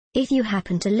If you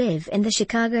happen to live in the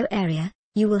Chicago area,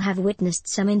 you will have witnessed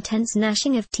some intense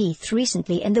gnashing of teeth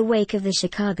recently in the wake of the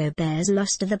Chicago Bears'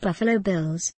 loss to the Buffalo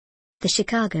Bills. The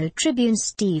Chicago Tribune's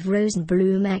Steve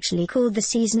Rosenbloom actually called the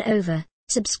season over,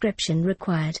 subscription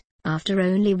required, after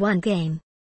only one game.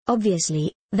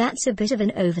 Obviously, that's a bit of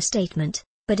an overstatement,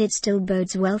 but it still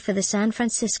bodes well for the San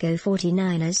Francisco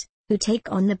 49ers, who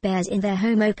take on the Bears in their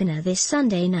home opener this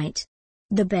Sunday night.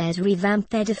 The Bears revamped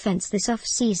their defense this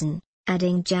offseason,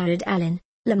 adding Jared Allen,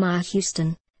 Lamar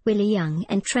Houston, Willie Young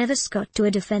and Trevor Scott to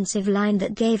a defensive line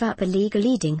that gave up a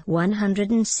league-leading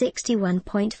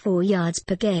 161.4 yards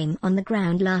per game on the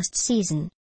ground last season.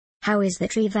 How is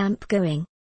that revamp going?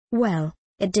 Well,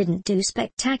 it didn't do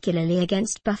spectacularly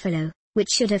against Buffalo, which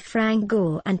should have Frank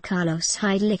Gore and Carlos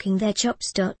Hyde licking their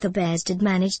chops. The Bears did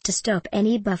manage to stop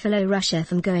any Buffalo rusher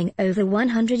from going over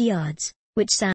 100 yards, which sounds